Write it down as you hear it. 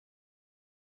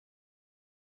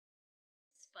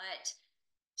But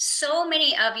so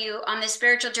many of you on the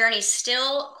spiritual journey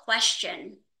still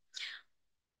question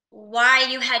why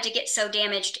you had to get so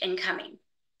damaged in coming.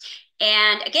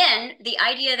 And again, the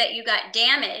idea that you got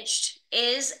damaged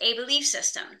is a belief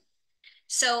system.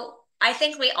 So I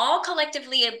think we all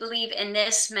collectively believe in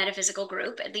this metaphysical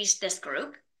group, at least this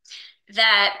group,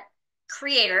 that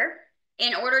Creator,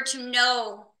 in order to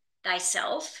know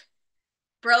thyself,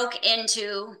 broke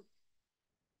into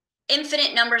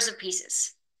infinite numbers of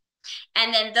pieces.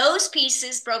 And then those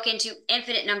pieces broke into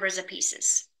infinite numbers of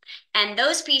pieces. And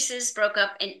those pieces broke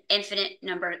up in infinite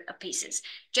number of pieces,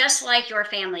 just like your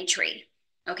family tree.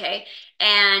 Okay.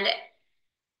 And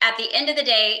at the end of the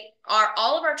day,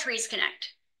 all of our trees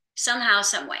connect somehow,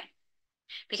 some way,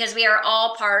 because we are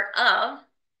all part of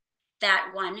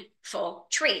that one full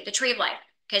tree, the tree of life.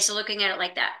 Okay. So looking at it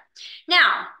like that.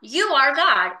 Now, you are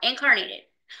God incarnated.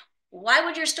 Why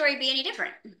would your story be any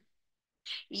different?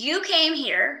 You came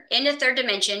here in the third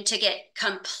dimension to get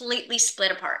completely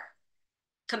split apart.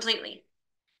 Completely.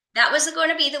 That was going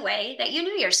to be the way that you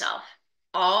knew yourself,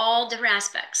 all different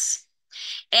aspects.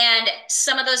 And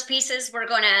some of those pieces were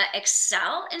going to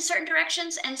excel in certain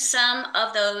directions, and some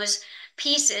of those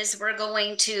pieces were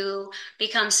going to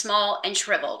become small and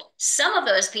shriveled. Some of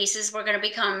those pieces were going to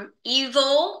become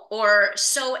evil or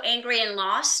so angry and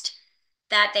lost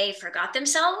that they forgot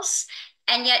themselves.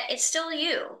 And yet it's still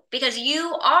you, because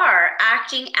you are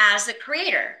acting as the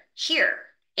creator here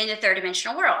in the third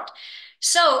dimensional world.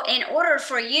 So in order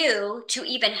for you to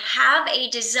even have a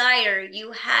desire,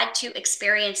 you had to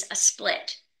experience a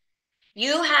split.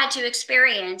 You had to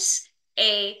experience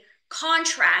a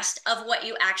contrast of what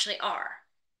you actually are,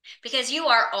 because you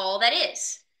are all that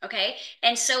is. Okay.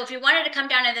 And so if you wanted to come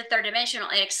down to the third dimensional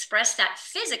and express that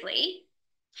physically,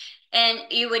 and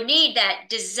you would need that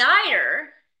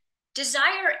desire.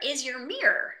 Desire is your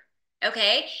mirror.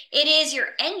 Okay. It is your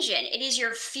engine. It is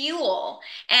your fuel.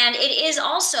 And it is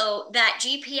also that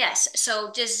GPS.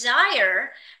 So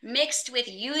desire mixed with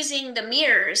using the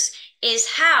mirrors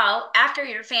is how, after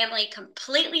your family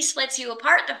completely splits you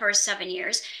apart the first 7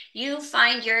 years, you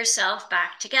find yourself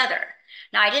back together.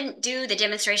 Now, I didn't do the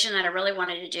demonstration that I really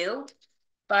wanted to do,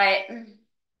 but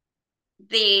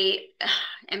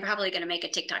I'm probably going to make a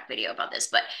TikTok video about this,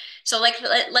 but so like,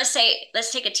 let's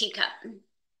take a teacup.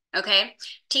 Okay.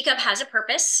 Teacup has a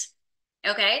purpose.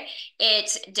 Okay.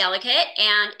 It's delicate,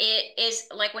 and it is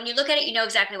like, when you look at it, you know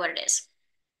exactly what it is.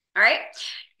 All right.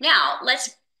 Now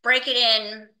let's break it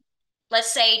in,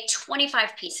 let's say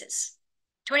 25 pieces.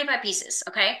 25 pieces.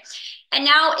 Okay. And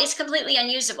now it's completely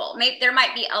unusable. Maybe there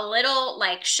might be a little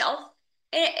like shelf,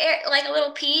 like a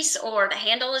little piece, or the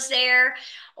handle is there,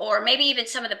 or maybe even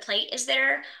some of the plate is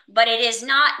there, but it is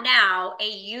not now a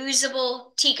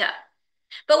usable teacup.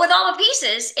 But with all the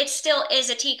pieces, it still is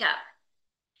a teacup.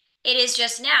 It is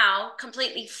just now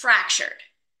completely fractured.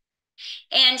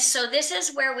 And so this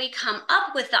is where we come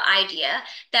up with the idea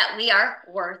that we are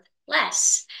worth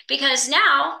less, because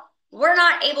now we're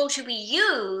not able to be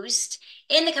used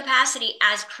in the capacity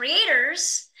as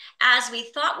creators as we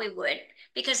thought we would,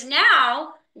 because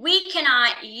now we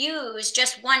cannot use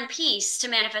just one piece to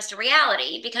manifest a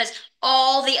reality, because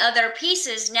all the other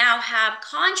pieces now have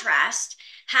contrast,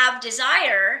 have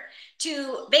desire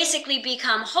to basically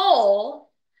become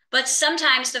whole. But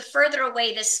sometimes the further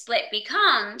away the split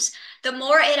becomes, the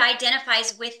more it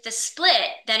identifies with the split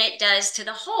than it does to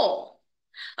the whole.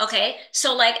 Okay,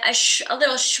 so like a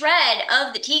little shred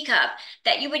of the teacup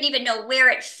that you wouldn't even know where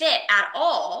it fit at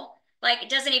all, like it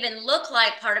doesn't even look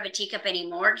like part of a teacup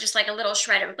anymore, just like a little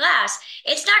shred of glass,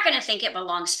 it's not going to think it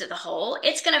belongs to the whole.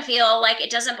 It's going to feel like it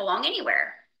doesn't belong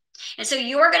anywhere. And so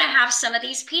you're going to have some of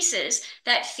these pieces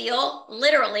that feel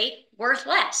literally worth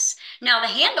less. Now, the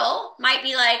handle might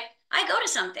be like, I go to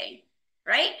something,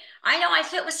 right? I know I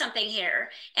fit with something here,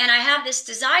 and I have this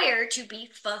desire to be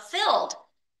fulfilled.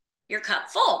 Your cup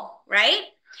full, right?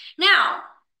 Now,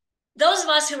 those of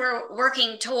us who are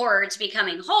working towards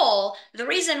becoming whole, the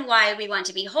reason why we want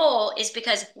to be whole is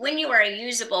because when you are a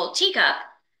usable teacup,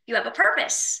 you have a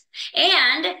purpose.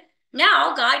 And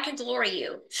now God can glory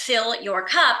you, fill your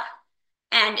cup,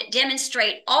 and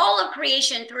demonstrate all of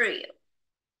creation through you.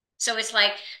 So it's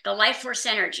like the life force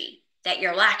energy that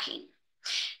you're lacking.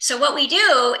 So what we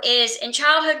do is, in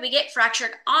childhood, we get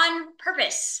fractured on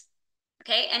purpose.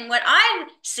 Okay. And what I've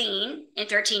seen in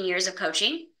 13 years of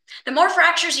coaching, the more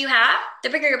fractures you have, the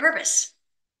bigger your purpose.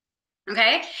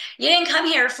 Okay. You didn't come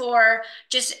here for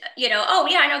just, oh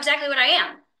yeah, I know exactly what I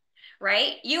am.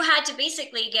 Right. You had to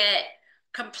basically get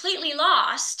completely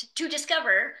lost to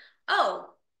discover,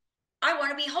 oh, I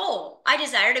want to be whole. I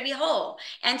desire to be whole.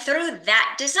 And through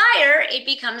that desire, it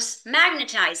becomes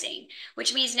magnetizing,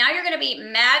 which means now you're going to be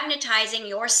magnetizing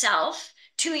yourself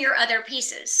to your other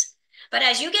pieces. But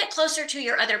as you get closer to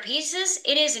your other pieces,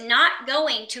 it is not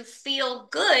going to feel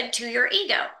good to your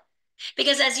ego.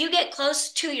 Because as you get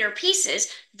close to your pieces,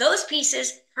 those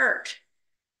pieces hurt.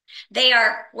 They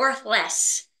are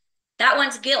worthless. That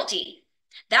one's guilty.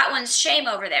 That one's shame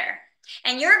over there.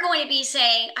 And you're going to be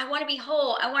saying, I want to be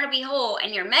whole. I want to be whole.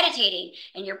 And you're meditating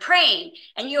and you're praying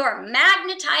and you're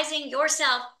magnetizing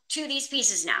yourself to these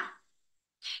pieces now.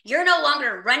 You're no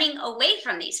longer running away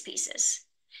from these pieces.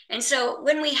 And so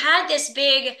when we had this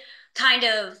big kind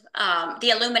of the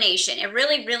illumination, it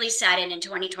really set in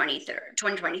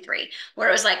 2023, where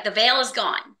it was like the veil is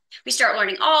gone. We start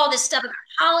learning all this stuff about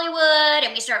Hollywood,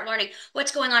 and we start learning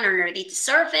what's going on underneath the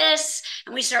surface,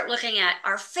 and we start looking at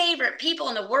our favorite people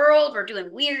in the world. We're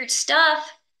doing weird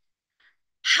stuff.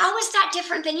 How is that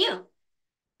different than you?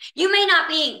 You may not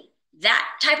be that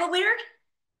type of weird,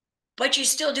 but you're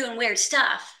still doing weird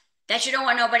stuff that you don't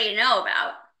want nobody to know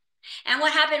about. And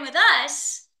what happened with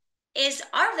us is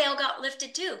our veil got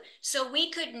lifted too. So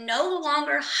we could no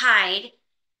longer hide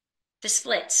the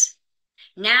splits.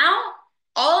 Now,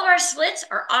 all of our splits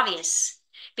are obvious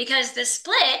because the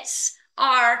splits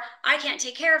are, I can't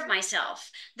take care of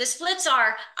myself. The splits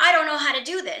are, I don't know how to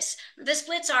do this. The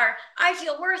splits are, I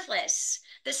feel worthless.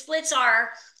 The splits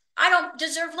are, I don't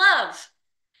deserve love.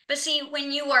 But see,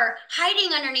 when you are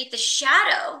hiding underneath the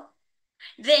shadow,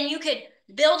 then you could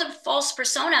build a false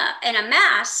persona and a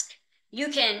mask. You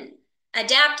can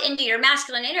adapt into your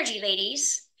masculine energy,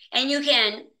 ladies, and you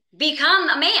can become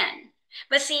a man.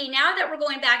 But see, now that we're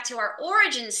going back to our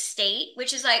origin state,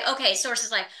 which is like, okay, source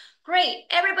is like, great,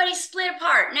 everybody split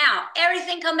apart. Now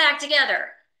everything come back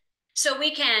together so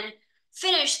we can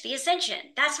finish the ascension.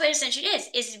 That's what ascension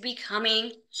is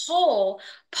becoming whole,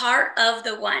 part of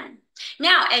the one.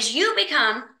 Now, as you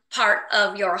become part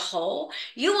of your whole,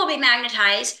 you will be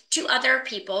magnetized to other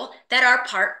people that are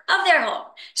part of their whole.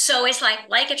 So it's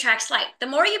like attracts like. The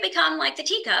more you become like the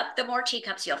teacup, the more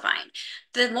teacups you'll find.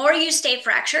 The more you stay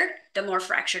fractured, the more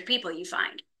fractured people you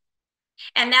find.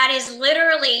 And that is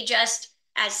literally just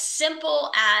as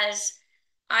simple as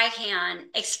I can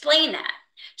explain that.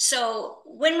 So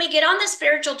when we get on the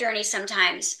spiritual journey,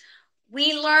 sometimes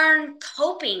we learn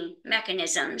coping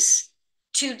mechanisms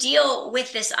to deal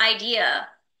with this idea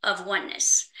of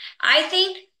oneness. I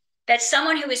think that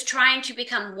someone who is trying to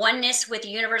become oneness with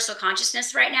universal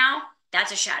consciousness right now,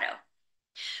 that's a shadow.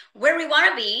 Where we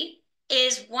want to be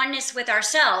is oneness with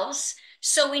ourselves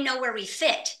so we know where we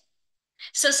fit.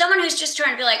 So someone who's just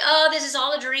trying to be like, oh, this is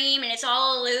all a dream and it's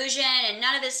all illusion and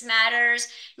none of this matters.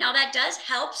 Now that does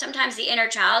help. Sometimes the inner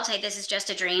child say, this is just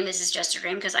a dream. This is just a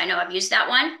dream, because I know I've used that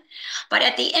one. But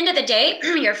at the end of the day,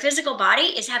 your physical body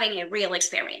is having a real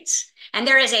experience. And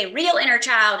there is a real inner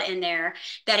child in there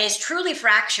that is truly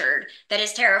fractured, that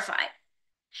is terrified.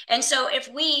 And so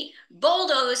if we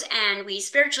bulldoze and we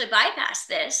spiritually bypass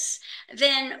this,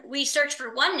 then we search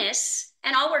for oneness.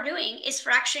 And all we're doing is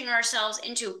fracturing ourselves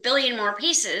into a billion more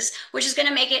pieces, which is going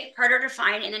to make it harder to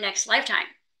find in the next lifetime.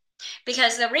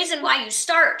 Because the reason why you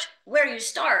start where you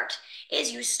start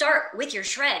is you start with your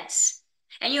shreds.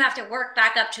 And you have to work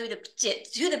back up to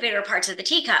the bigger parts of the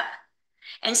teacup.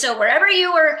 And so wherever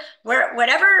you were,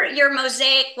 whatever your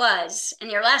mosaic was in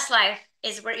your last life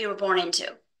is what you were born into.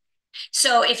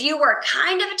 So if you were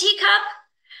kind of a teacup,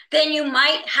 then you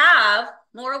might have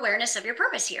more awareness of your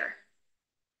purpose here.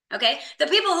 Okay, the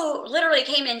people who literally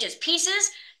came in just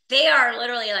pieces, they are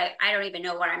literally like, I don't even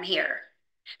know why I'm here,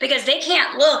 because they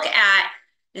can't look at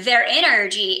their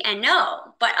energy and know.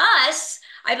 But us,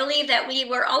 I believe that we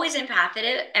were always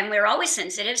empathic and we were always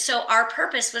sensitive. So our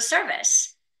purpose was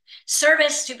service,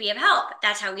 service to be of help.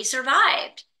 That's how we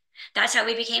survived. That's how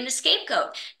we became the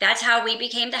scapegoat. That's how we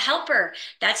became the helper.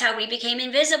 That's how we became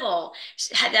invisible.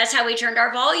 That's how we turned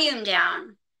our volume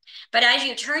down. But as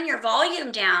you turn your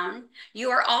volume down, you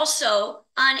are also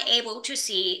unable to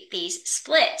see these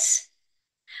splits.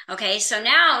 Okay, so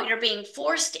now you're being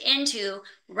forced into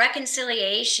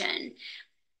reconciliation.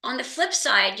 On the flip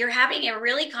side, you're having a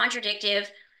really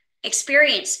contradictive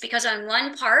experience, because on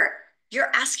one part,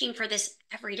 you're asking for this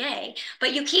every day,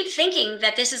 but you keep thinking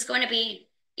that this is going to be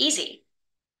easy.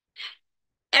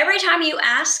 Every time you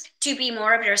ask to be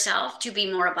more of yourself, to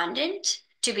be more abundant,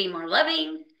 to be more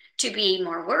loving, to be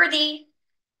more worthy,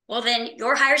 well, then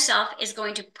your higher self is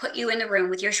going to put you in the room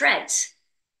with your shreds,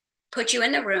 put you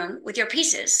in the room with your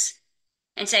pieces,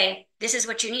 and say, this is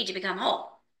what you need to become whole.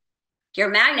 You're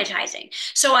magnetizing.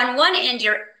 So on one end,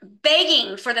 you're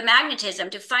begging for the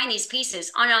magnetism to find these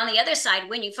pieces. On the other side,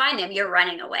 when you find them, you're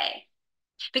running away.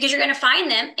 because you're going to find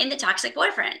them in the toxic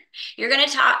boyfriend. You're going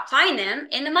to find them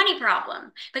in the money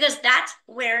problem because that's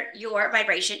where your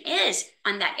vibration is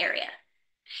on that area.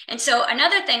 And so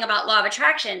another thing about law of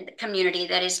attraction community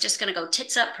that is just going to go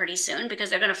tits up pretty soon because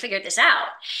they're going to figure this out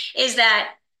is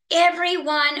that every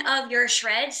one of your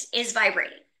shreds is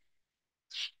vibrating.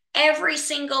 Every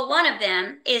single one of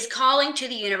them is calling to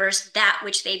the universe that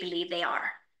which they believe they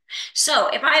are. So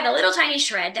if I have a little tiny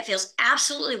shred that feels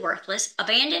absolutely worthless,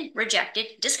 abandoned, rejected,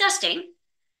 disgusting,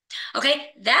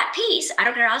 okay, that piece, I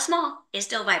don't care how small, is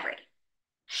still vibrating.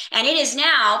 And it is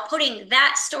now putting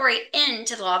that story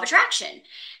into the law of attraction.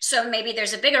 So maybe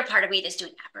there's a bigger part of me that's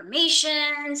doing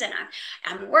affirmations and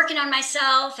I'm working on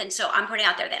myself. And so I'm putting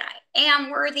out there that I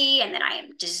am worthy and that I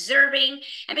am deserving.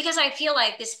 And because I feel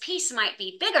like this piece might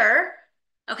be bigger,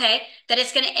 okay, that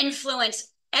it's going to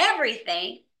influence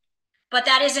everything. But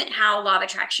that isn't how law of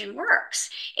attraction works.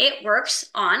 It works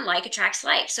on like attracts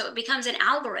like. So it becomes an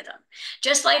algorithm.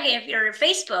 Just like if you're on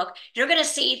Facebook, you're going to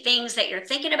see things that you're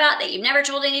thinking about that you've never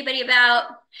told anybody about.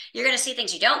 You're going to see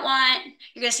things you don't want.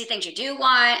 You're going to see things you do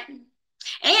want.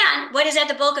 And what is at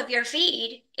the bulk of your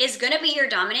feed is going to be your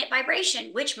dominant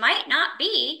vibration, which might not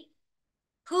be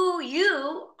who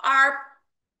you are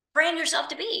praying yourself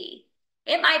to be.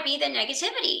 It might be the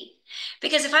negativity.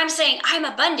 Because if I'm saying I'm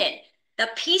abundant, the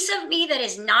piece of me that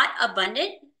is not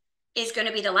abundant is going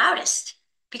to be the loudest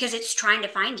because it's trying to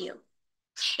find you.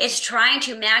 It's trying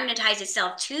to magnetize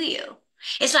itself to you.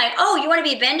 It's like, oh, you want to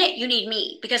be abundant? You need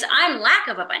me because I'm lack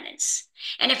of abundance.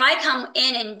 And if I come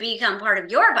in and become part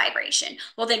of your vibration,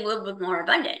 well, then we'll be more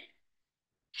abundant.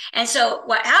 And so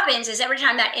what happens is every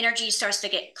time that energy starts to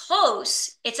get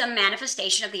close, it's a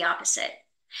manifestation of the opposite.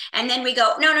 And then we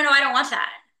go, no, I don't want that.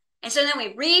 And so then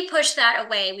we re-push that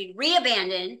away. We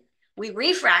re-abandon. We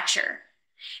refracture.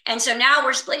 And so now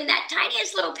we're splitting that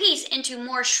tiniest little piece into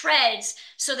more shreds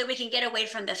so that we can get away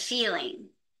from the feeling.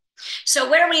 So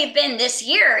where we've been this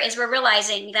year is we're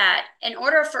realizing that in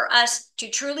order for us to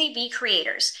truly be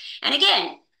creators, and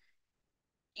again,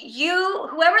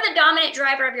 whoever the dominant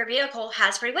driver of your vehicle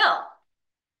has free will.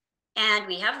 And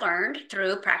we have learned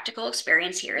through practical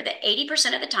experience here that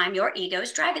 80% of the time your ego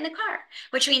is driving the car,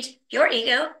 which means your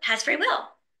ego has free will.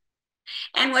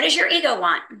 And what does your ego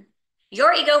want?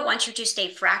 Your ego wants you to stay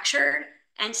fractured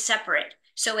and separate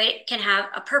so it can have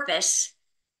a purpose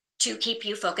to keep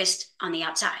you focused on the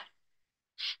outside.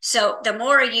 So the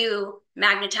more you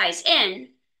magnetize in,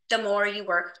 the more you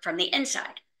work from the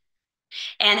inside.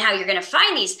 And how you're going to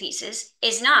find these pieces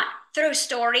is not through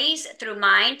stories, through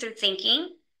mind, through thinking.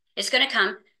 It's going to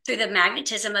come through the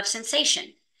magnetism of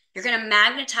sensation. You're going to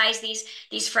magnetize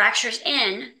these fractures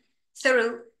in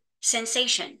through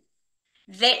sensation.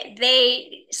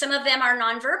 Some of them are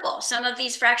nonverbal. Some of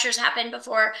these fractures happen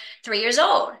before 3 years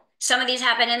old. Some of these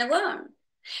happen in the womb.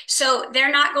 So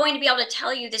they're not going to be able to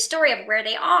tell you the story of where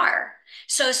they are.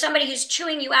 So somebody who's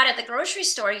chewing you out at the grocery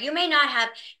store, you may not have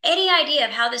any idea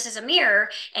of how this is a mirror,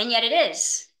 and yet it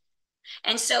is.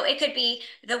 And so it could be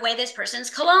the way this person's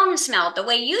cologne smelled, the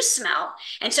way you smell.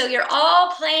 And so you're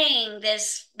all playing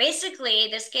basically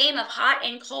this game of hot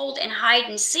and cold and hide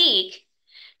and seek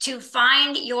to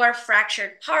find your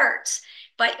fractured parts.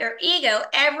 But your ego,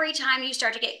 every time you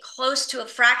start to get close to a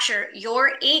fracture,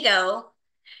 your ego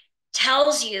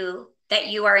tells you that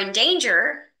you are in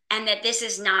danger and that this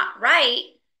is not right.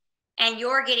 And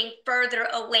you're getting further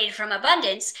away from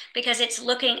abundance because it's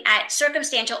looking at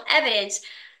circumstantial evidence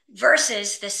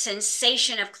versus the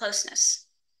sensation of closeness.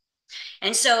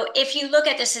 And so if you look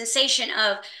at the sensation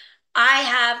of, I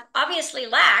have obviously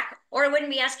lack, or I wouldn't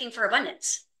be asking for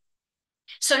abundance.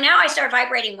 So now I start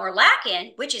vibrating more lack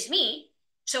in, which is me,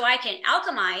 so I can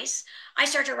alchemize. I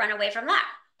start to run away from lack.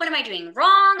 What am I doing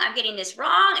wrong? I'm getting this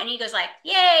wrong. And he goes like,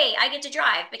 yay, I get to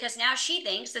drive, because now she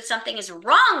thinks that something is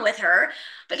wrong with her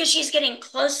because she's getting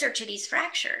closer to these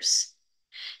fractures.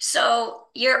 So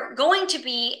you're going to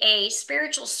be a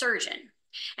spiritual surgeon,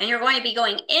 and you're going to be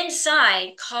going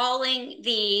inside, calling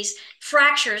these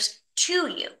fractures to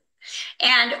you.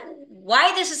 And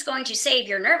why this is going to save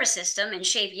your nervous system and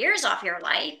shave years off your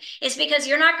life is because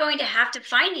you're not going to have to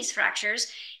find these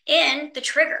fractures in the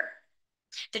trigger.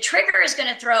 The trigger is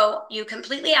going to throw you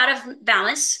completely out of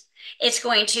balance. It's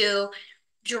going to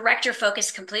direct your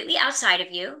focus completely outside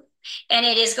of you. And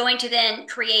it is going to then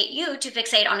create you to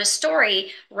fixate on a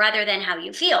story rather than how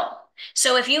you feel.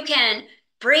 So if you can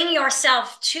bring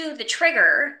yourself to the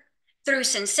trigger through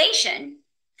sensation,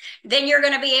 then you're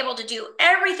going to be able to do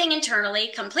everything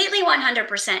internally, completely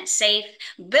 100% safe,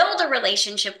 build a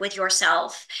relationship with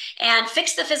yourself, and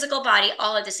fix the physical body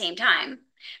all at the same time.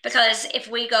 Because if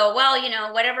we go, well,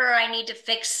 whatever I need to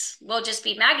fix will just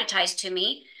be magnetized to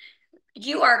me,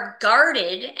 you are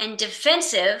guarded and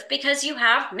defensive because you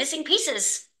have missing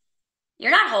pieces.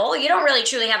 You're not whole. You don't really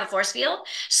truly have a force field.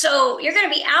 So you're going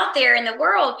to be out there in the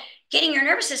world getting your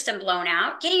nervous system blown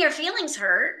out, getting your feelings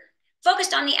hurt,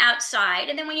 focused on the outside.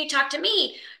 And then when you talk to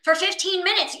me for 15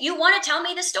 minutes, you want to tell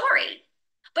me the story.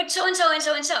 But so and so and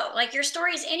so and so, like your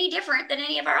story is any different than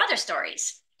any of our other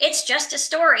stories. It's just a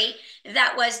story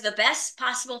that was the best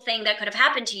possible thing that could have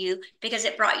happened to you because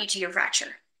it brought you to your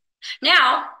fracture.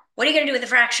 Now, what are you going to do with the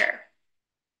fracture?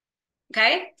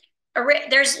 Okay.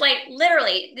 There's like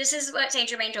literally, this is what Saint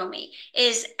Germain told me,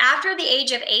 is after the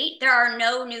age of 8, there are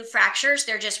no new fractures.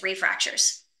 They're just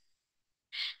refractures.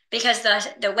 Because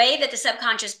the way that the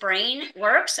subconscious brain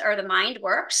works, or the mind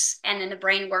works, and then the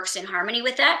brain works in harmony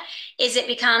with that, is it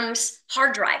becomes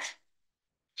hard drive.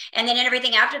 And then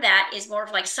everything after that is more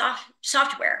of like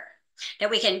software that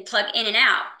we can plug in and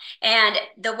out. And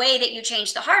the way that you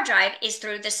change the hard drive is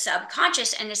through the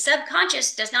subconscious. And the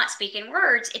subconscious does not speak in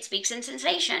words, it speaks in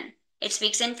sensation. It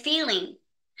speaks in feeling.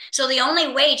 So the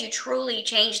only way to truly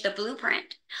change the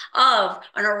blueprint of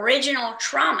an original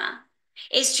trauma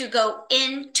is to go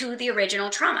into the original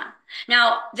trauma.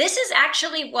 Now, this is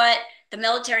actually what the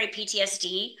military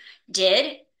PTSD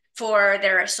did for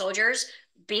their soldiers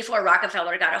before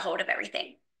Rockefeller got a hold of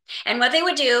everything. And what they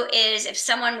would do is if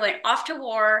someone went off to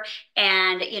war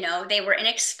and, they were in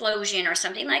an explosion or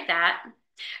something like that,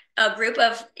 a group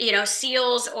of,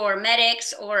 SEALs or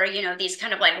medics or, these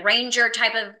kind of like ranger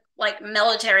type of like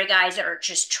military guys that are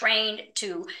just trained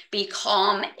to be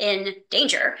calm in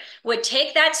danger would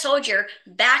take that soldier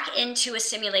back into a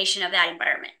simulation of that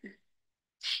environment.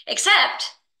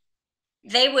 Except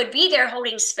they would be there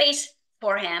holding space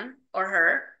for him or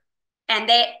her, and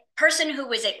the person who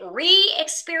was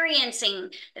re-experiencing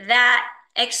that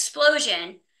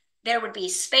explosion, there would be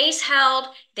space held,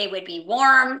 they would be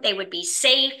warm, they would be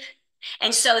safe.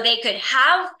 And so they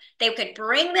could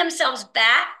bring themselves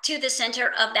back to the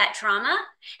center of that trauma,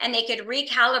 and they could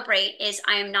recalibrate is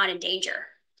I am not in danger.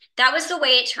 That was the way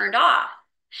it turned off.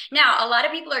 Now, a lot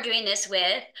of people are doing this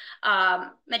with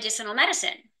medicinal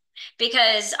medicine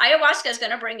because ayahuasca is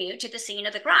going to bring you to the scene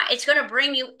of the crime. It's going to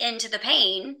bring you into the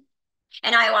pain.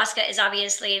 And ayahuasca is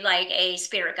obviously like a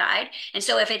spirit guide. And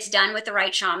so if it's done with the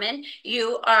right shaman,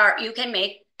 you can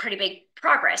make pretty big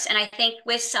progress. And I think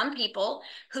with some people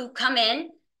who come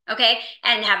in, okay,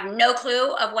 and have no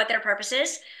clue of what their purpose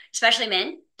is, especially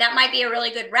men, that might be a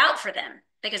really good route for them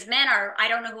because men are, I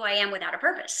don't know who I am without a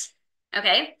purpose.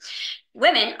 Okay.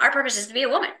 Women, our purpose is to be a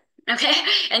woman. Okay.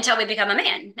 Until we become a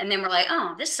man. And then we're like,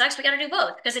 oh, this sucks. We got to do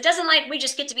both because it doesn't like we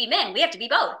just get to be men. We have to be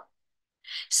both.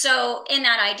 So in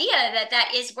that idea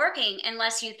that is working,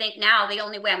 unless you think now the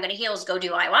only way I'm going to heal is go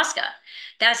do ayahuasca.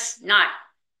 That's not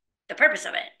the purpose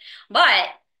of it. But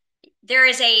there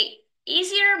is a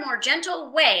easier, more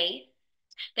gentle way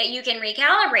that you can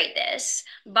recalibrate this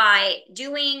by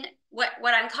doing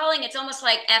what I'm calling, it's almost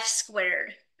like F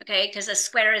squared, okay? Because a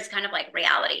square is kind of like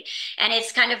reality. And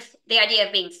it's kind of the idea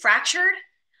of being fractured,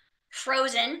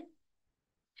 frozen,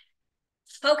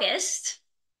 focused,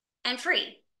 and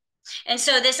free. And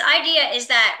so this idea is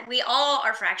that we all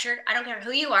are fractured. I don't care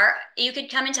who you are. You could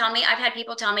come and tell me, I've had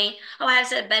people tell me, oh, I had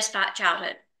the best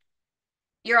childhood.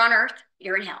 You're on earth,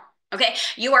 you're in hell. Okay,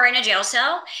 you are in a jail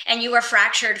cell and you are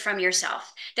fractured from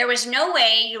yourself. There was no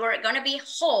way you were going to be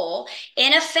whole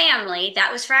in a family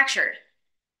that was fractured.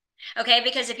 Okay,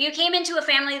 because if you came into a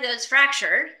family that was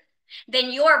fractured,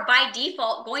 then you're by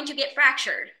default going to get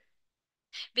fractured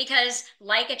because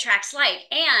like attracts like.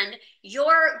 And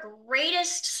your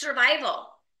greatest survival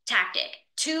tactic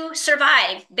to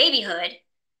survive babyhood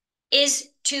is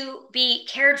to be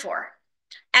cared for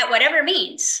at whatever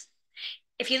means.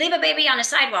 If you leave a baby on a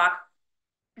sidewalk,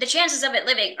 the chances of it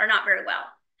living are not very well.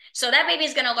 So that baby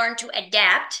is going to learn to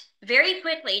adapt very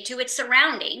quickly to its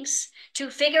surroundings to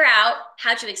figure out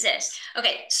how to exist.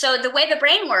 Okay, so the way the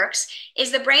brain works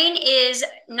is the brain is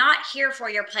not here for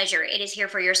your pleasure. It is here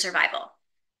for your survival.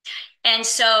 And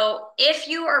so if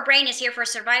your brain is here for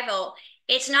survival,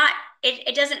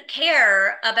 it doesn't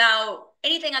care about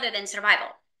anything other than survival.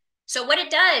 So what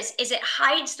it does is it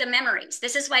hides the memories.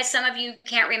 This is why some of you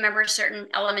can't remember certain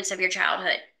elements of your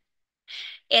childhood.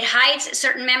 It hides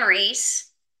certain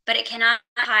memories, but it cannot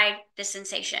hide the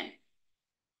sensation.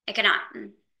 It cannot.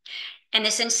 And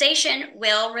the sensation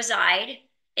will reside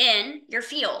in your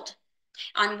field,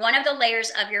 on one of the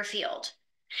layers of your field.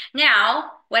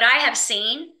 Now, what I have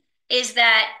seen is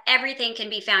that everything can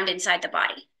be found inside the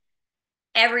body.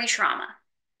 Every trauma,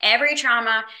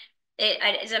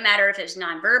 it doesn't matter if it was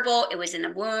nonverbal, it was in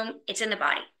the womb, it's in the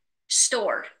body,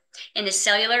 stored in the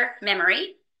cellular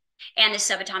memory. and the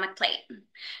subatomic plate.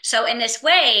 So in this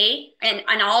way, and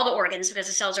on all the organs, because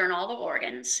the cells are in all the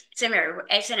organs, it's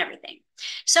in everything.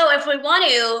 So if we want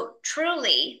to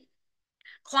truly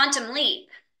quantum leap,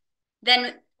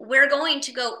 then we're going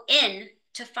to go in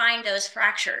to find those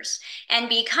fractures and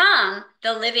become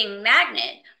the living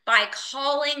magnet by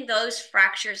calling those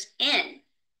fractures in.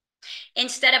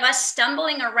 Instead of us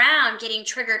stumbling around getting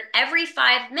triggered every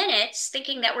 5 minutes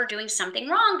thinking that we're doing something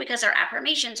wrong because our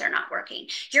affirmations are not working.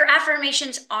 Your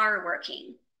affirmations are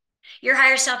working. Your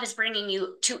higher self is bringing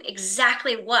you to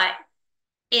exactly what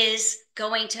is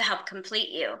going to help complete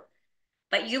you.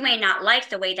 But you may not like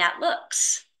the way that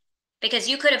looks, because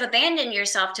you could have abandoned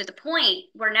yourself to the point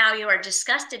where now you are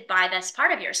disgusted by this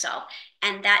part of yourself.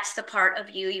 And that's the part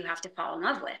of you have to fall in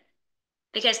love with.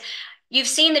 Because you've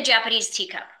seen the Japanese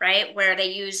teacup, right? Where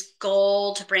they use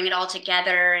gold to bring it all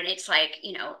together. And it's like,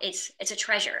 you know, it's a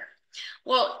treasure.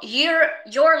 Well, your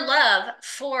love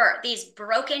for these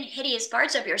broken, hideous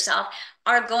parts of yourself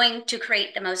are going to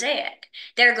create the mosaic.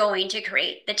 They're going to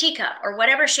create the teacup or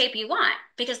whatever shape you want.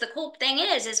 Because the cool thing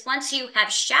is once you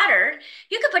have shattered,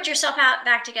 you can put yourself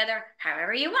back together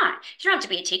however you want. You don't have to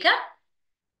be a teacup.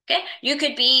 Okay. You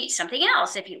could be something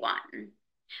else if you want.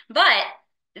 But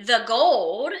the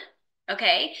gold,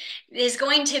 okay, is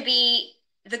going to be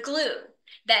the glue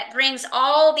that brings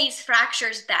all these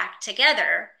fractures back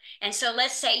together. And so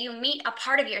let's say you meet a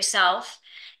part of yourself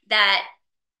that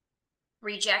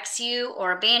rejects you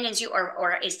or abandons you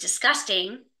or is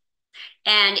disgusting,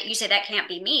 and you say, that can't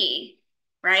be me,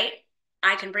 right?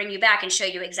 I can bring you back and show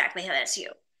you exactly how that's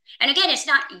you. And again, it's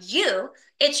not you,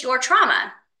 it's your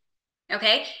trauma,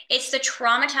 okay? It's the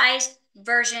traumatized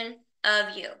version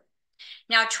of you.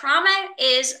 Now, trauma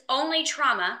is only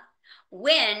trauma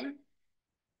when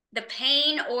the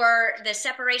pain or the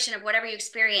separation of whatever you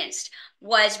experienced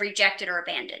was rejected or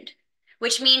abandoned,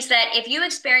 which means that if you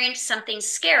experienced something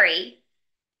scary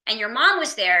and your mom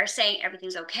was there saying,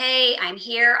 everything's okay, I'm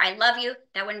here, I love you,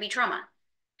 that wouldn't be trauma.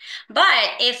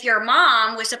 But if your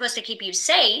mom was supposed to keep you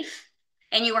safe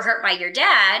and you were hurt by your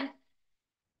dad,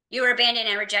 you were abandoned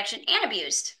and rejection and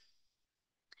abused.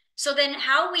 So then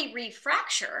how we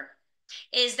refracture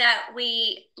is that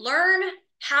we learn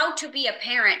how to be a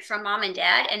parent from mom and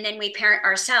dad, and then we parent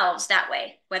ourselves that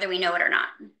way, whether we know it or not.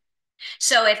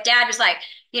 So if dad was like,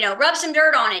 you know, rub some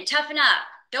dirt on it, toughen up,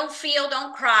 don't feel,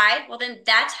 don't cry, well, then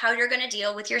that's how you're going to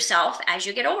deal with yourself as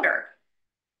you get older.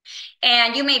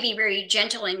 And you may be very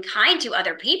gentle and kind to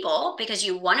other people because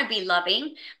you want to be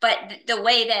loving, but the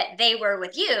way that they were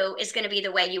with you is going to be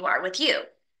the way you are with you.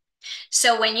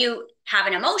 So when you have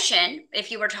an emotion,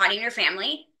 if you were taught in your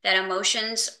family that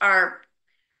emotions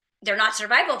they're not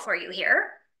survival for you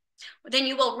here, then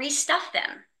you will restuff them.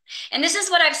 And this is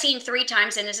what I've seen 3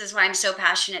 times, and this is why I'm so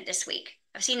passionate this week.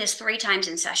 I've seen this 3 times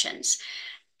in sessions.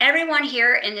 Everyone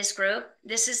here in this group,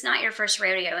 this is not your first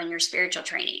rodeo in your spiritual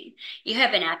training. You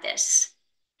have been at this,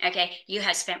 okay? You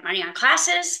have spent money on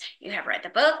classes. You have read the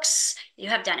books. You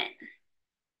have done it.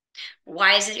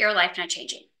 Why is it your life not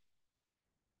changing?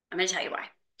 I'm going to tell you why.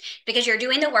 Because you're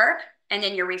doing the work, and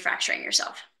then you're refracturing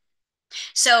yourself.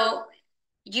 So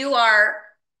you are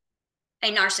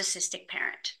a narcissistic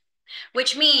parent,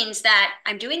 which means that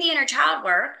I'm doing the inner child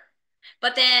work,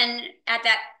 but then at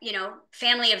that, you know,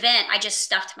 family event, I just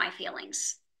stuffed my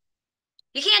feelings.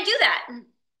 You can't do that.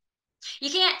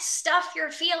 You can't stuff your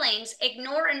feelings,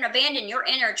 ignore and abandon your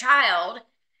inner child,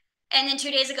 and then 2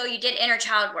 days ago you did inner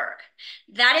child work.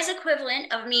 That is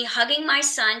equivalent of me hugging my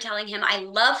son, telling him I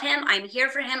love him, I'm here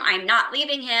for him, I'm not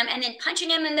leaving him, and then punching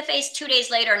him in the face 2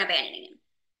 days later and abandoning him.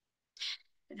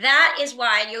 That is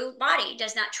why your body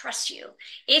does not trust you.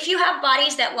 If you have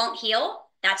bodies that won't heal,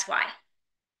 that's why.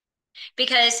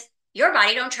 Because your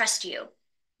body don't trust you.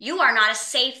 You are not a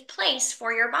safe place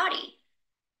for your body.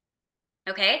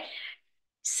 Okay?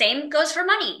 Same goes for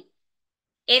money.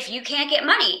 If you can't get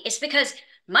money, it's because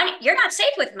money, you're not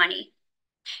safe with money.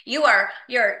 You're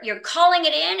calling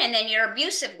it in and then you're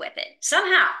abusive with it.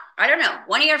 Somehow, I don't know,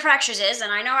 one of your fractures is,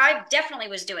 and I know I definitely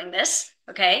was doing this.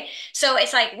 Okay. So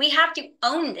it's like, we have to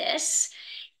own this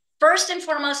first and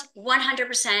foremost,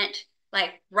 100%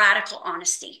 like radical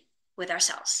honesty with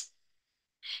ourselves.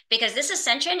 Because this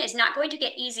ascension is not going to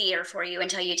get easier for you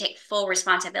until you take full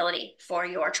responsibility for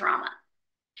your trauma.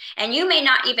 And you may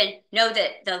not even know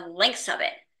the lengths of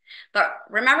it. But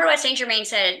remember what Saint Germain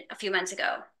said a few months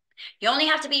ago. You only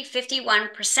have to be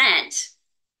 51%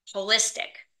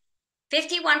 holistic,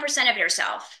 51% of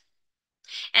yourself.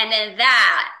 And then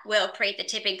that will create the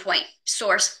tipping point.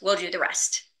 Source will do the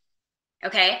rest.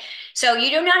 Okay? So you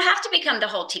do not have to become the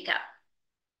whole teacup.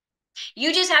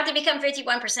 You just have to become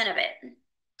 51% of it.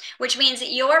 which means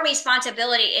that your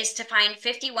responsibility is to find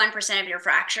 51% of your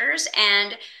fractures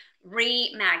and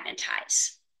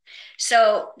remagnetize.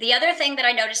 So the other thing that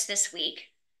I noticed this week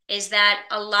is that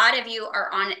a lot of you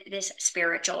are on this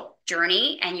spiritual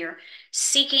journey and you're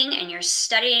seeking and you're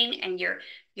studying and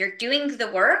you're doing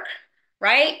the work,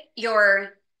 right?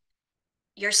 You're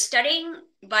studying,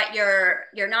 but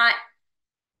you're not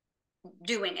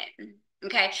doing it.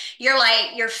 Okay.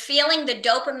 You're feeling the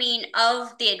dopamine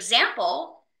of the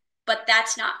example, but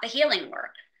that's not the healing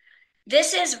work.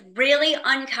 This is really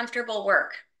uncomfortable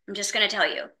work. I'm just going to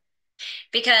tell you,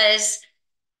 because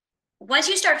once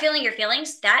you start feeling your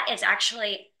feelings, that is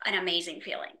actually an amazing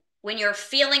feeling. When you're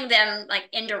feeling them like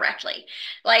indirectly,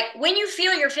 like when you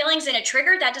feel your feelings in a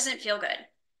trigger, that doesn't feel good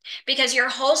because your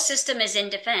whole system is in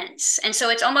defense. And so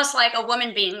it's almost like a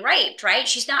woman being raped, right?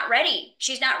 She's not ready.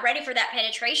 She's not ready for that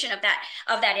penetration of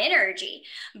that energy.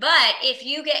 But if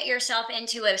you get yourself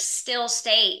into a still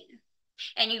state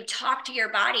and you talk to your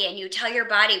body and you tell your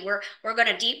body, we're going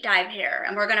to deep dive here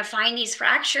and we're going to find these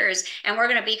fractures and we're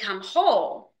going to become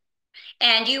whole.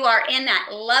 And you are in that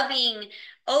loving,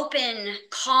 open,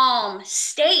 calm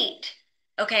state,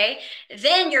 okay?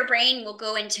 Then your brain will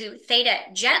go into theta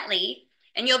gently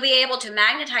and you'll be able to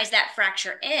magnetize that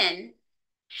fracture in.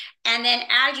 And then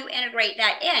as you integrate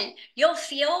that in, you'll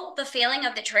feel the feeling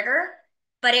of the trigger,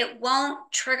 but it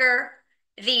won't trigger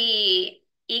the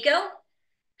ego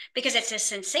because it's a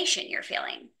sensation you're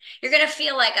feeling. You're going to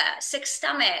feel like a sick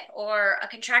stomach or a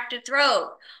contracted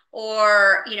throat,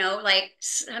 or, like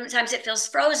sometimes it feels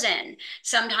frozen.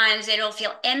 Sometimes it'll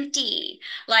feel empty.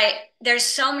 Like there's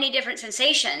so many different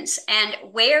sensations, and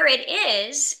where it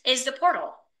is the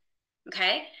portal.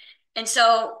 Okay. And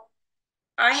so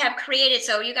I have created,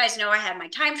 so you guys know I had my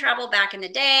time travel back in the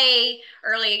day,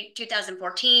 early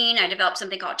 2014. I developed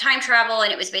something called time travel,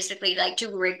 and it was basically like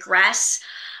to regress.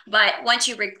 But once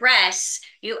you regress,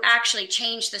 you actually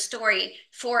change the story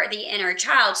for the inner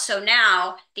child. So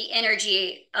now the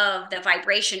energy of the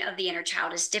vibration of the inner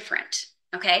child is different.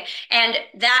 Okay. And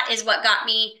that is what got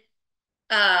me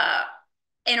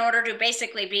in order to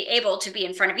basically be able to be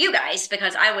in front of you guys,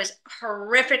 because I was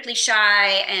horrifically shy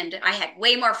and I had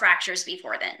way more fractures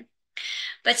before then.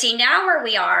 But see, now where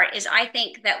we are is I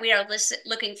think that we are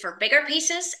looking for bigger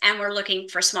pieces and we're looking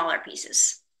for smaller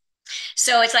pieces.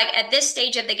 So it's like at this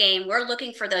stage of the game, we're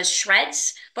looking for those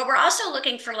shreds, but we're also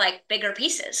looking for like bigger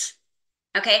pieces.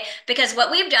 Okay. Because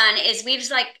what we've done is we've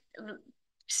like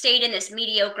stayed in this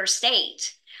mediocre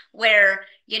state where,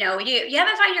 you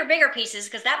haven't found your bigger pieces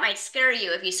because that might scare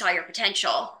you if you saw your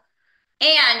potential.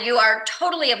 And you are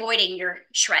totally avoiding your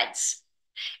shreds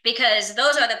because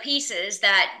those are the pieces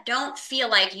that don't feel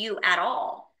like you at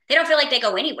all. They don't feel like they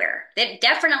go anywhere. They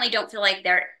definitely don't feel like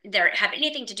they're have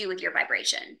anything to do with your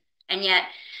vibration. And yet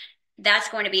that's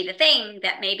going to be the thing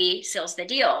that maybe seals the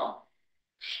deal.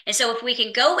 And so if we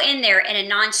can go in there in a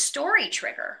non-story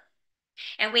trigger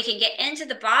and we can get into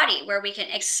the body where we can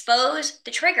expose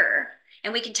the trigger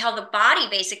and we can tell the body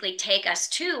basically take us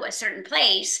to a certain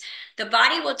place, the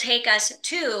body will take us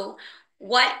to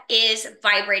what is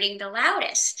vibrating the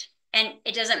loudest. And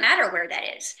it doesn't matter where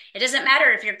that is. It doesn't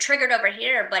matter if you're triggered over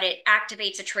here, but it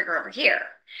activates a trigger over here.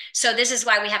 So this is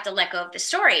why we have to let go of the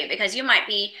story, because you might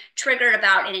be triggered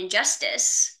about an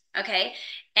injustice, okay?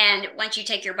 And once you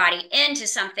take your body into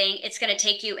something, it's going to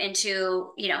take you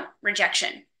into,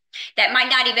 rejection. That might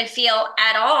not even feel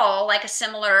at all like a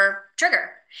similar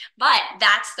trigger, but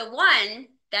that's the one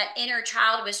that inner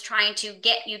child was trying to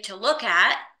get you to look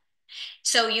at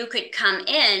so you could come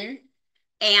in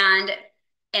and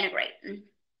integrate.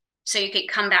 So you could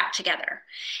come back together.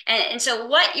 And so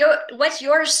what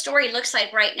your story looks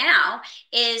like right now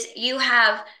is you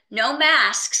have no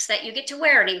masks that you get to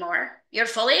wear anymore. You're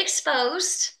fully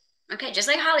exposed, okay, just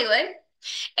like Hollywood.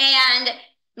 And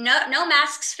no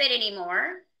masks fit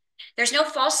anymore. There's no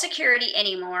false security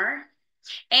anymore.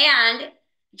 And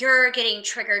you're getting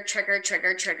triggered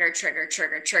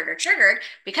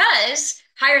because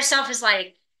higher self is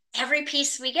like, every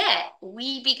piece we get,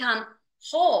 we become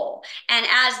whole. And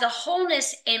as the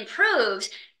wholeness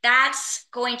improves, that's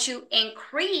going to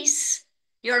increase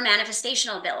your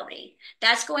manifestational ability.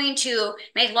 That's going to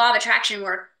make law of attraction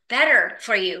work better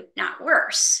for you, not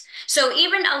worse. So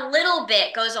even a little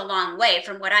bit goes a long way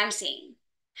from what I'm seeing.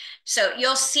 So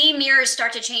you'll see mirrors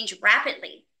start to change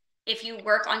rapidly if you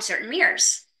work on certain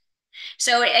mirrors.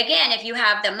 So again, if you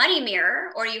have the money mirror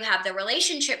or you have the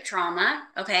relationship trauma,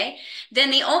 okay,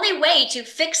 then the only way to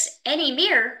fix any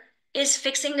mirror is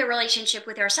fixing the relationship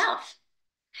with yourself.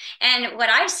 And what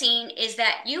I've seen is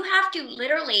that you have to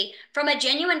literally, from a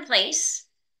genuine place,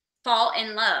 fall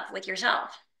in love with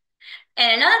yourself.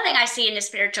 And another thing I see in the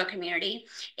spiritual community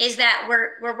is that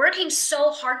we're working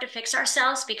so hard to fix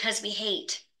ourselves because we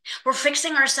hate. We're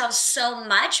fixing ourselves so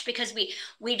much because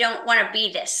we don't want to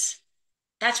be this.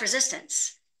 That's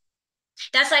resistance.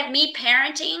 That's like me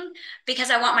parenting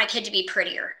because I want my kid to be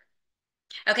prettier.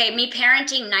 Okay, me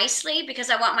parenting nicely because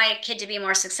I want my kid to be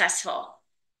more successful.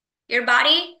 Your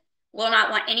body will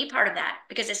not want any part of that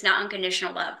because it's not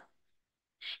unconditional love.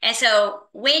 And so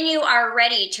when you are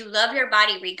ready to love your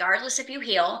body, regardless if you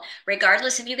heal,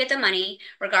 regardless if you get the money,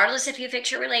 regardless if you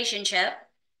fix your relationship,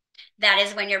 that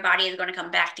is when your body is going to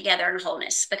come back together in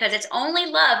wholeness, because it's only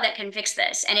love that can fix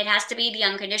this. And it has to be the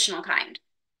unconditional kind.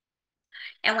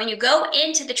 And when you go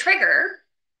into the trigger,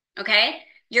 okay,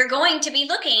 you're going to be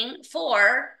looking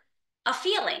for a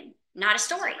feeling, not a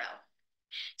story.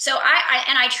 So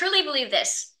I truly believe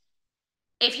this.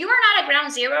 If you are not at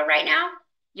ground zero right now,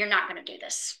 you're not going to do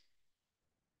this.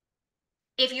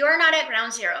 If you're not at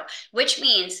ground zero, which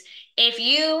means if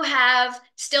you have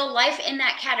still life in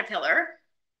that caterpillar,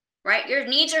 right, your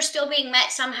needs are still being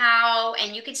met somehow,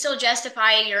 and you can still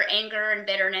justify your anger and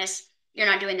bitterness, you're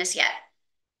not doing this yet.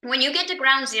 When you get to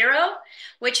ground zero,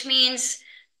 which means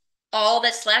all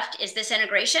that's left is this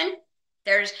integration,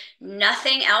 there's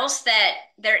nothing else that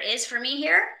there is for me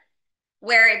here,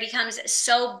 where it becomes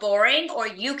so boring, or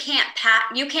you can't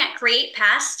create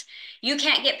past, you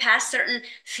can't get past certain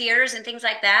fears and things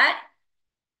like that,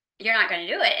 you're not going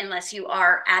to do it unless you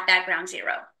are at that ground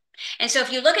zero. And so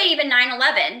if you look at even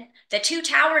 9/11, the two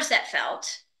towers that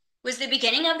felt was the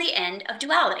beginning of the end of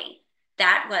duality.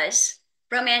 That was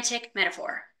romantic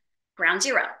metaphor, ground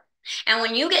zero. And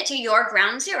when you get to your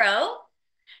ground zero,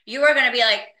 you are going to be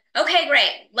like, okay,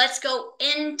 great, let's go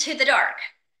into the dark,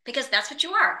 because that's what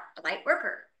you are, a light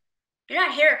worker. You're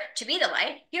not here to be the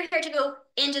light. You're here to go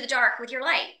into the dark with your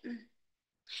light.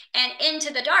 And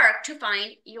into the dark to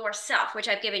find yourself, which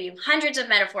I've given you hundreds of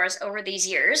metaphors over these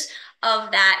years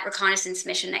of that reconnaissance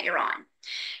mission that you're on.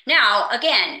 Now,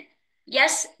 again,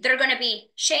 yes, there are going to be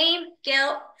shame,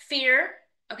 guilt, fear.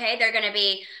 Okay, they're going to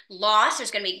be loss.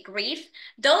 There's going to be grief.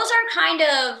 Those are kind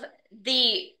of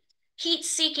the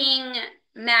heat-seeking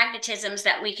magnetisms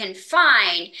that we can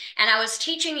find. And I was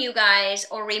teaching you guys,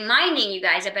 or reminding you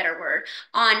guys, a better word,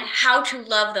 on how to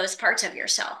love those parts of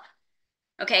yourself.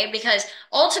 Okay, because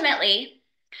ultimately,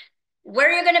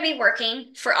 where you're going to be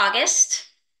working for August,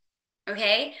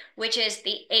 okay, which is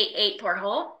the 8/8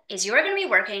 porthole, is you're going to be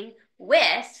working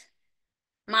with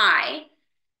my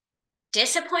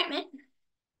disappointment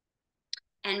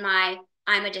and my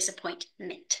I'm a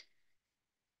disappointment.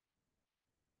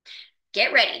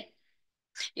 Get ready.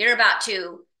 You're about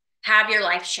to have your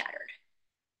life shattered,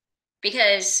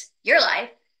 because your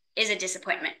life is a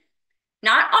disappointment.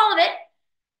 Not all of it,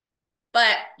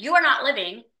 but you are not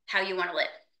living how you want to live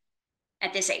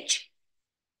at this age.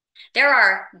 There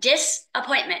are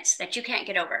disappointments that you can't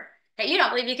get over, that you don't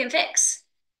believe you can fix.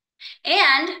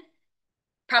 And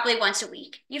probably once a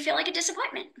week, you feel like a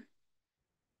disappointment.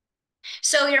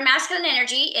 So your masculine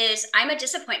energy is, I'm a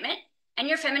disappointment, and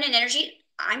your feminine energy,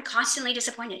 I'm constantly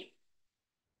disappointed.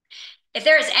 If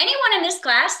there is anyone in this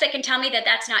class that can tell me that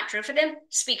that's not true for them,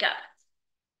 speak up.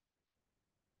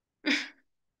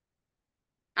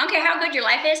 I don't care how good your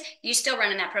life is, you still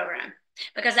run in that program,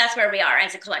 because that's where we are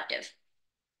as a collective.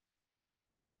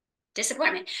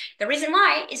 Disappointment. The reason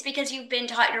why is because you've been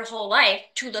taught your whole life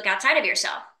to look outside of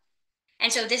yourself.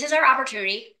 And so this is our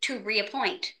opportunity to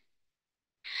reappoint.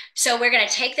 So we're going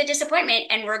to take the disappointment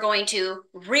and we're going to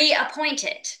reappoint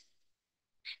it.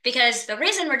 Because the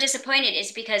reason we're disappointed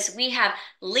is because we have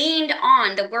leaned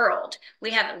on the world.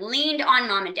 We have leaned on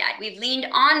mom and dad. We've leaned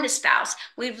on the spouse.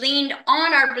 We've leaned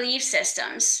on our belief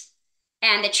systems.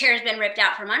 And the chair's been ripped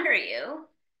out from under you.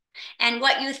 And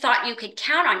what you thought you could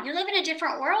count on, you live in a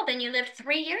different world than you lived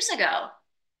 3 years ago.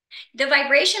 The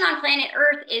vibration on planet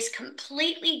Earth is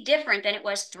completely different than it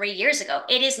was 3 years ago.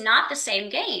 It is not the same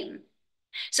game.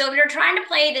 So if you're trying to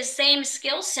play the same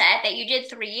skill set that you did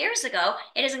 3 years ago,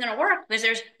 it isn't going to work, because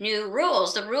there's new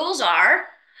rules. The rules are,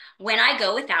 when I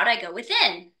go without, I go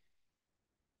within.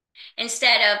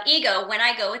 Instead of ego, when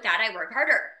I go without, I work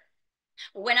harder.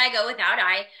 When I go without,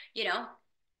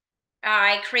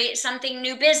 I create something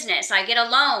new business. I get a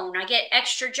loan. I get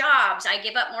extra jobs. I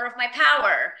give up more of my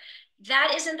power.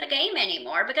 That isn't the game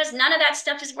anymore, because none of that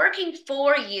stuff is working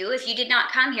for you if you did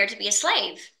not come here to be a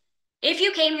slave. If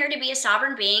you came here to be a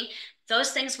sovereign being,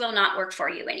 those things will not work for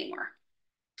you anymore.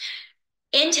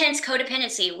 Intense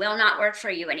codependency will not work for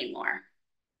you anymore.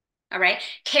 All right?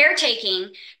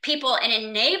 Caretaking people and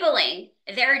enabling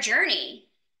their journey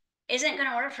isn't going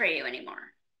to work for you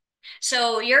anymore.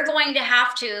 So you're going to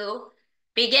have to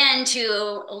begin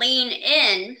to lean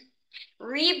in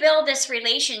rebuild this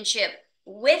relationship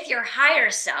with your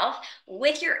higher self,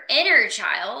 with your inner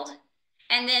child,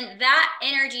 and then that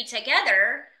energy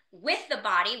together with the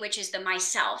body, which is the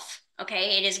myself.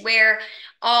 Okay, it is where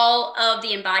all of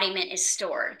the embodiment is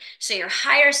stored. So your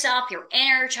higher self, your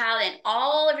inner child, and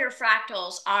all of your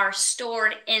fractals are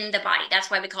stored in the body. That's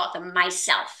why we call it the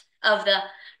myself of the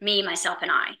me, myself,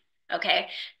 and I. Okay,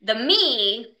 the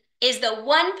me is the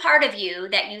one part of you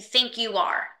that you think you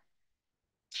are.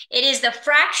 It is the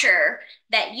fracture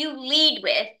that you lead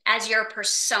with as your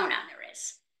persona there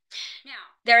is. Now,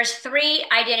 there's three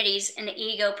identities in the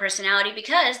ego personality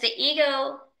because the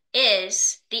ego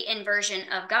is the inversion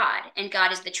of God, and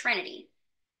God is the Trinity.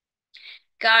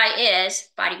 God is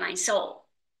body, mind, soul,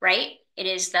 right? It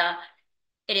is the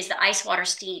ice, water,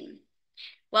 steam.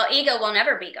 Well, ego will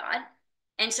never be God.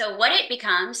 And so what it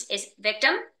becomes is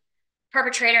victim,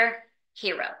 perpetrator,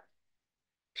 hero.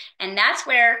 And that's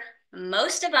where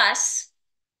most of us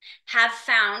have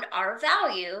found our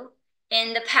value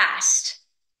in the past.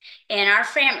 In our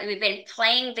family, we've been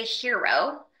playing the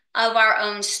hero of our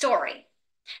own story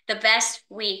the best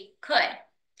we could.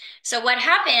 So what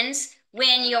happens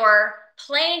when you're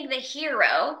playing the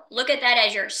hero, look at that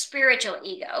as your spiritual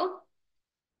ego.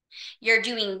 You're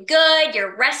doing good,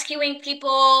 you're rescuing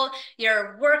people,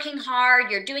 you're working hard,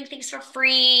 you're doing things for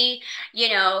free,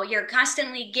 you're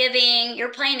constantly giving, you're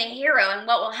playing the hero. And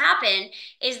what will happen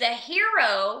is the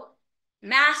hero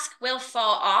mask will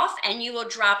fall off and you will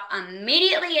drop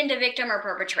immediately into victim or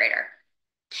perpetrator.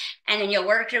 And then you'll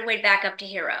work your way back up to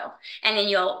hero. And then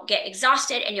you'll get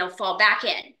exhausted and you'll fall back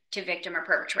in to victim or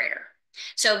perpetrator.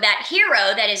 So that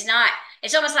hero that is not,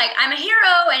 it's almost like I'm a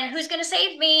hero and who's going to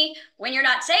save me? When you're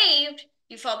not saved,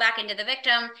 you fall back into the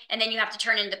victim and then you have to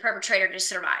turn into the perpetrator to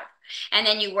survive. And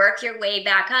then you work your way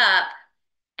back up.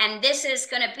 And this is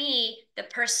going to be the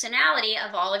personality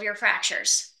of all of your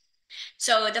fractures.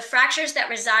 So the fractures that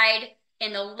reside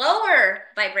in the lower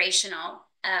vibrational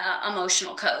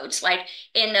emotional codes, like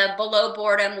in the below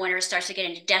boredom, when it starts to get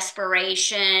into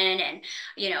desperation and,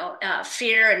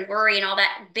 fear and worry and all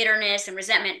that bitterness and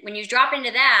resentment, when you drop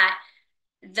into that,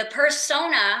 the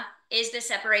persona is the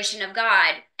separation of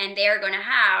God. And they're going to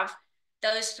have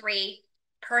those three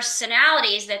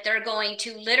personalities that they're going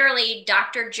to literally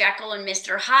Dr. Jekyll and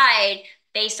Mr. Hyde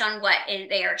based on what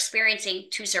they are experiencing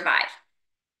to survive.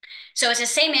 So it's the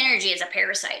same energy as a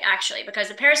parasite, actually, because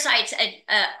the parasite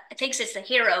thinks it's the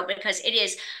hero because it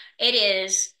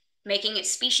is making its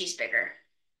species bigger.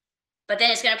 But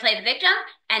then it's going to play the victim,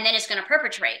 and then it's going to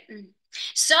perpetrate.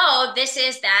 So this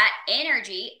is that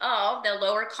energy of the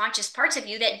lower conscious parts of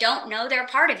you that don't know they're a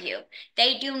part of you.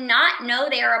 They do not know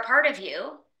they are a part of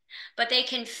you, but they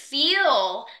can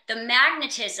feel the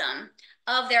magnetism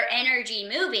of their energy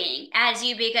moving as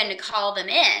you begin to call them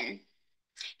in.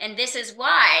 And this is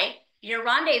why you're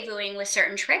rendezvousing with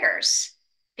certain triggers.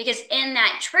 Because in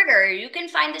that trigger, you can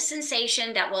find the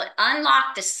sensation that will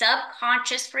unlock the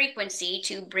subconscious frequency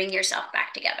to bring yourself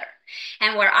back together.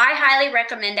 And where I highly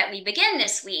recommend that we begin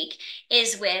this week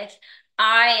is with,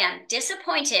 I am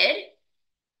disappointed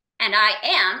and I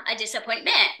am a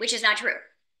disappointment, which is not true.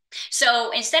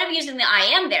 So instead of using the I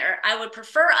am there, I would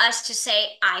prefer us to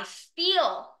say, I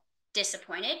feel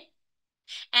disappointed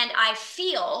and I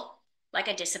feel like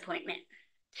a disappointment.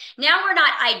 Now we're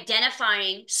not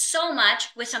identifying so much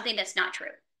with something that's not true.